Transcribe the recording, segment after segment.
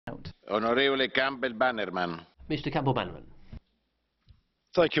Onorevole Campbell Bannerman. Mr. Campbell Bannerman.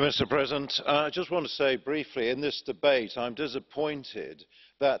 Thank you, Mr. President. I just want to say briefly, in this debate, I'm disappointed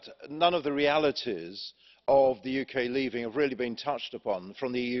that none of the realities of the UK leaving have really been touched upon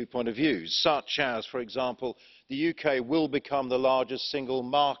from the EU point of view, such as, for example, the UK will become the largest single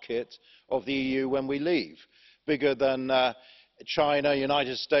market of the EU when we leave, bigger than China,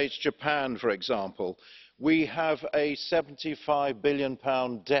 United States, Japan, for example. We have a £75 billion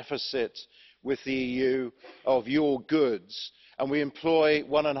deficit with the EU of your goods, and we employ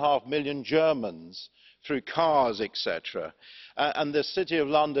 1.5 million Germans through cars, etc. And the City of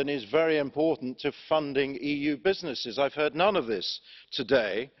London is very important to funding EU businesses. I've heard none of this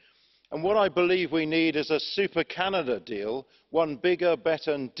today. And what I believe we need is a super Canada deal, one bigger,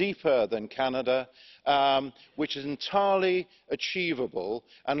 better and deeper than Canada, which is entirely achievable,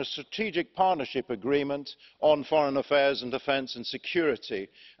 and a strategic partnership agreement on foreign affairs and defence and security.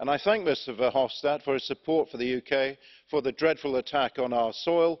 And I thank Mr Verhofstadt for his support for the UK, for the dreadful attack on our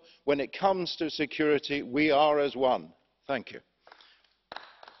soil. When it comes to security, we are as one. Thank you.